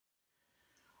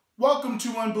Welcome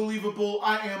to Unbelievable.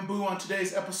 I am Boo. On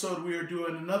today's episode, we are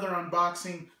doing another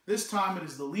unboxing. This time it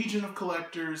is the Legion of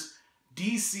Collectors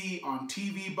DC on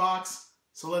TV box.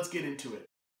 So let's get into it.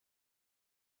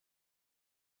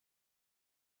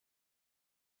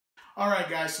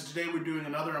 Alright guys, so today we're doing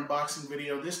another unboxing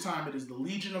video. This time it is the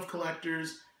Legion of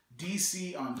Collectors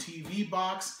DC on TV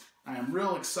box. I am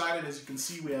real excited. As you can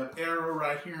see, we have Arrow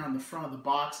right here on the front of the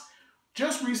box.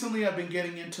 Just recently I've been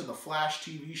getting into the Flash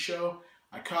TV show.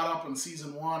 I caught up on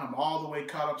season 1. I'm all the way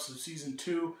caught up to season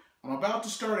 2. I'm about to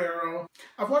start Arrow.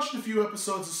 I've watched a few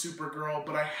episodes of Supergirl,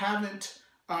 but I haven't,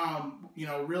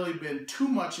 really been too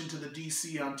much into the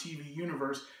DC on TV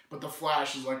universe. But the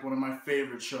Flash is like one of my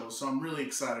favorite shows, so I'm really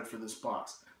excited for this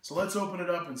box. So let's open it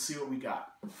up and see what we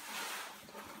got.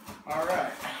 All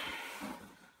right.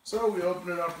 So we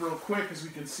open it up real quick. As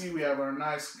we can see, we have our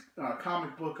nice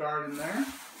comic book art in there,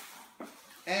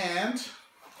 and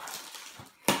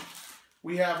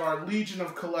we have our Legion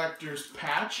of Collectors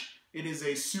patch. It is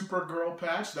a Supergirl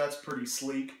patch. That's pretty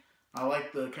sleek. I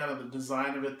like the kind of the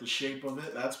design of it, the shape of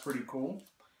it. That's pretty cool.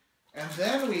 And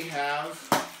then we have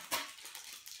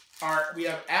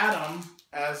Adam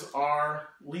as our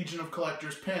Legion of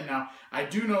Collectors pin. Now, I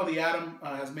do know the Adam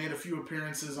has made a few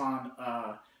appearances on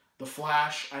The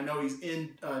Flash. I know he's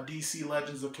in DC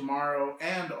Legends of Tomorrow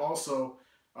and also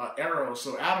Arrow.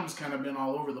 So Adam's kind of been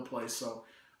all over the place. So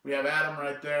we have Adam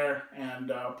right there,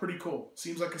 and pretty cool.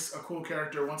 Seems like a cool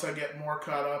character. Once I get more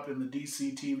caught up in the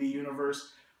DC TV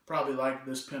universe, probably like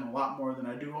this pin a lot more than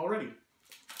I do already.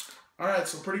 Alright,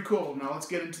 so pretty cool. Now let's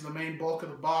get into the main bulk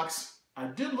of the box. I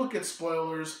did look at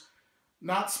spoilers.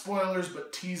 Not spoilers,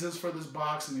 but teases for this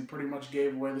box, and they pretty much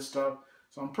gave away the stuff.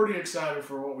 So I'm pretty excited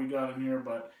for what we got in here,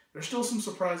 but there's still some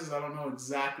surprises. I don't know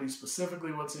exactly,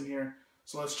 specifically what's in here,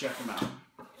 so let's check them out.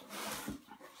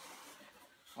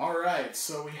 Alright,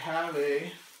 so we have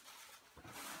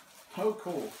oh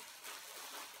cool.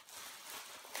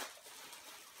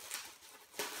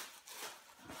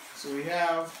 So we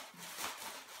have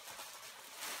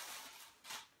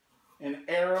an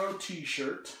Arrow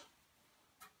t-shirt,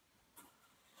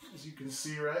 as you can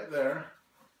see right there,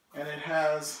 and it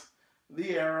has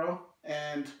the Arrow,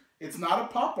 and it's not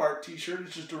a pop art t-shirt,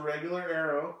 it's just a regular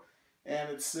Arrow, and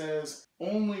it says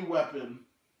only weapon,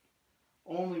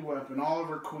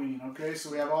 Oliver Queen. Okay, so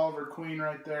we have Oliver Queen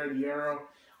right there, the Arrow.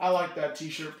 I like that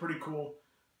t-shirt, pretty cool.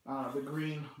 The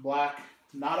green, black,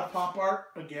 not a pop art,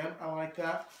 again, I like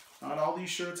that. Not all these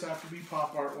shirts have to be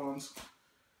pop art ones.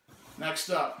 Next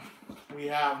up, we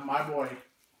have my boy,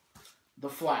 the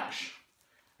Flash.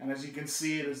 And as you can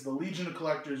see, it is the Legion of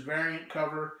Collectors variant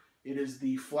cover. It is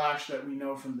the Flash that we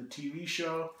know from the TV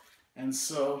show. And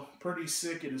so, pretty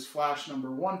sick. It is Flash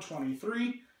number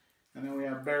 123. And then we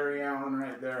have Barry Allen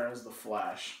right there as the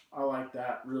Flash. I like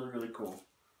that. Really, really cool.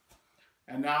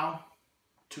 And now,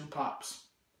 two pops.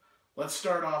 Let's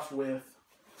start off with...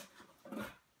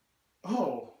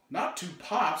 Oh, not two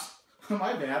pops.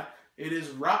 My bad. It is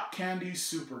Rock Candy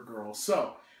Supergirl.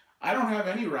 So, I don't have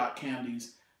any Rock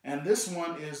Candies. And this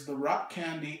one is the Rock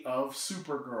Candy of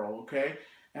Supergirl, okay?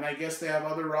 And I guess they have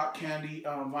other Rock Candy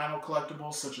vinyl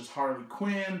collectibles such as Harley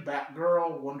Quinn,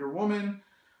 Batgirl, Wonder Woman.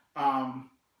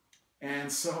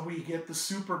 And so we get the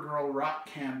Supergirl Rock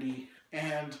Candy.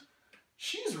 And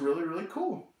she's really, really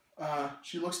cool.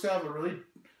 She looks to have a really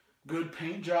good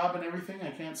paint job and everything. I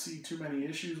can't see too many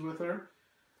issues with her.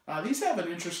 These have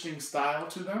an interesting style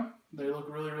to them. They look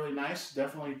really, really nice.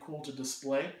 Definitely cool to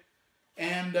display.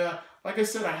 And like I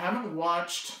said, I haven't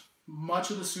watched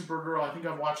much of the Supergirl. I think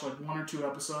I've watched like 1 or 2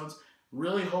 episodes.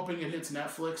 Really hoping it hits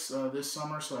Netflix this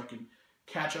summer so I can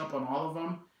catch up on all of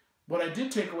them. What I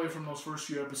did take away from those first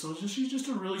few episodes is she's just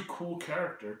a really cool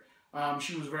character.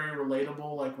 She was very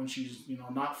relatable, like when she's,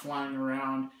 not flying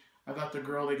around. I thought the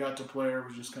girl they got to play her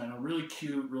was just kind of really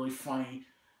cute, really funny.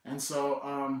 And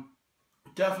so,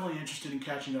 definitely interested in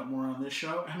catching up more on this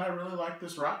show. And I really like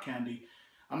this Rock Candy.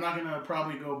 I'm not going to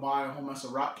probably go buy a whole mess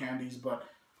of Rock Candies, but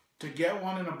to get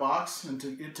one in a box and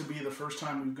it to be the first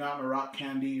time we've gotten a Rock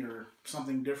Candy or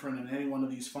something different in any one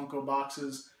of these Funko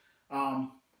boxes,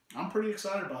 I'm pretty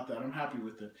excited about that. I'm happy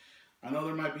with it. I know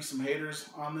there might be some haters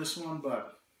on this one,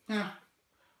 but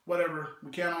whatever. We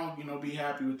can't all, be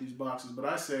happy with these boxes. But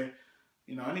I say,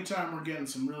 anytime we're getting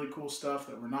some really cool stuff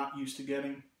that we're not used to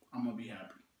getting, I'm going to be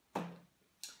happy.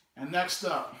 And next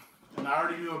up, and I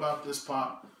already knew about this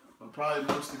pop, but I'm probably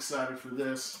most excited for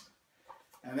this,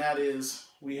 and that is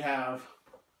we have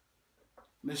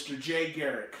Mr. Jay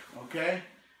Garrick, okay?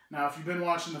 Now, if you've been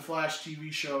watching the Flash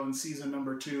TV show in season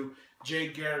number 2, Jay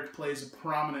Garrick plays a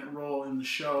prominent role in the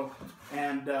show,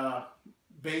 and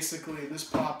basically this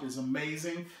pop is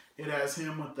amazing. It has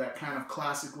him with that kind of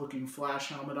classic looking Flash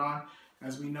helmet on.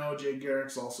 As we know, Jay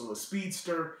Garrick's also a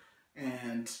speedster,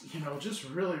 and you know, just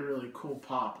really, really cool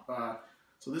pop.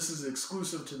 So this is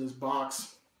exclusive to this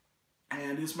box,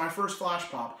 and it's my first Flash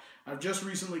pop. I've just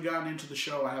recently gotten into the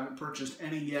show. I haven't purchased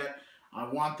any yet. I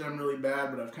want them really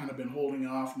bad, but I've kind of been holding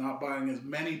off, not buying as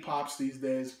many pops these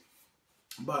days.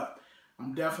 But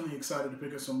I'm definitely excited to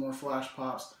pick up some more Flash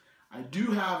pops. I do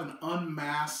have an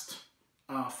unmasked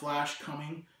Flash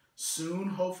coming soon,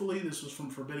 hopefully. This was from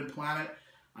Forbidden Planet.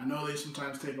 I know they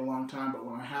sometimes take a long time, but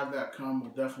when I have that come,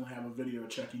 we'll definitely have a video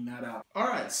checking that out.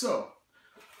 Alright, so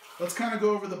let's kind of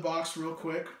go over the box real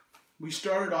quick. We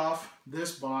started off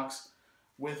this box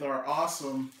with our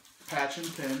awesome patch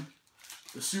and pin.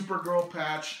 The Supergirl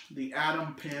patch, the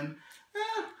Atom pin.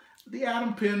 The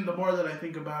Atom pin, the more that I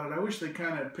think about it, I wish they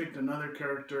kind of picked another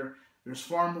character. There's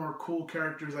far more cool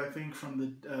characters, I think, from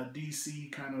the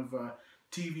DC kind of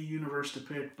TV universe to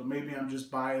pick, but maybe I'm just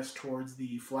biased towards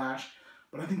the Flash.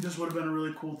 But I think this would have been a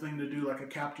really cool thing to do, like a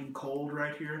Captain Cold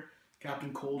right here.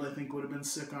 Captain Cold, I think, would have been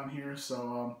sick on here.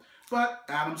 So, but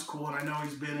Adam's cool, and I know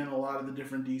he's been in a lot of the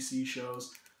different DC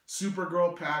shows.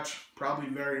 Supergirl patch, probably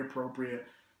very appropriate.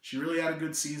 She really had a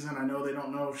good season. I know they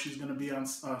don't know if she's going to be on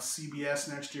CBS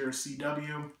next year or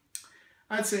CW.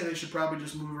 I'd say they should probably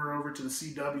just move her over to the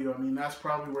CW. I mean, that's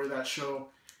probably where that show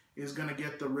is going to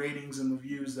get the ratings and the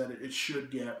views that it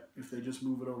should get if they just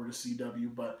move it over to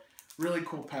CW. But really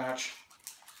cool patch.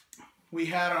 We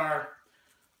had our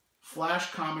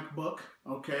Flash comic book,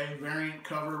 okay, variant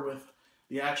cover with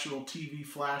the actual TV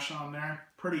Flash on there.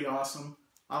 Pretty awesome.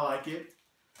 I like it.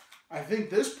 I think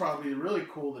this probably really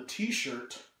cool, the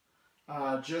t-shirt.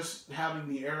 Just having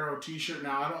the Arrow t-shirt.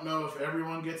 Now, I don't know if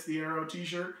everyone gets the Arrow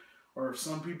t-shirt or if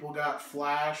some people got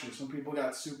Flash or some people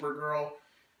got Supergirl.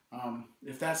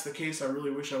 If that's the case, I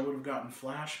really wish I would have gotten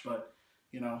Flash, but,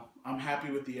 you know, I'm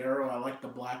happy with the Arrow. I like the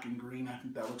black and green. I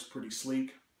think that looks pretty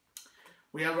sleek.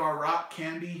 We have our Rock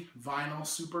Candy vinyl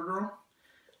Supergirl,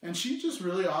 and she's just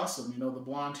really awesome. You know, the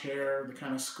blonde hair, the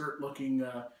kind of skirt-looking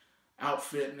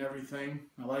outfit and everything.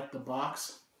 I like the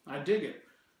box. I dig it.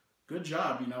 Good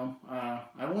job, you know.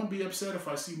 I won't be upset if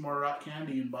I see more Rock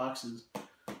Candy in boxes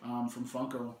from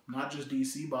Funko. Not just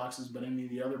DC boxes, but any of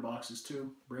the other boxes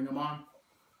too. Bring them on.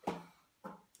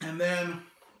 And then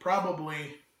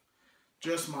probably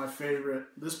just my favorite.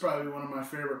 This is probably one of my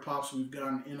favorite pops we've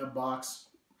gotten in a box,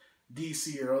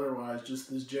 DC or otherwise. Just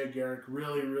this Jay Garrick.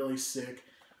 Really, really sick.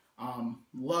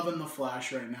 Loving the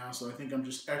Flash right now, so I think I'm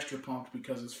just extra pumped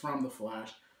because it's from the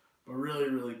Flash. But really,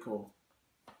 really cool.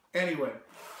 Anyway,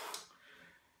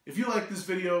 if you like this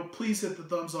video, please hit the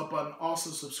thumbs up button.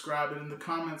 Also subscribe, and in the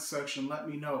comments section, let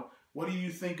me know, what do you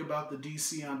think about the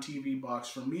DC on TV box?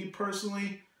 For me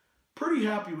personally, pretty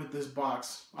happy with this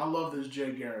box. I love this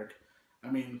Jay Garrick.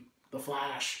 I mean, the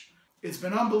Flash. It's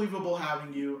been unbelievable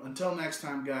having you. Until next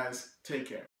time, guys, take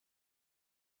care.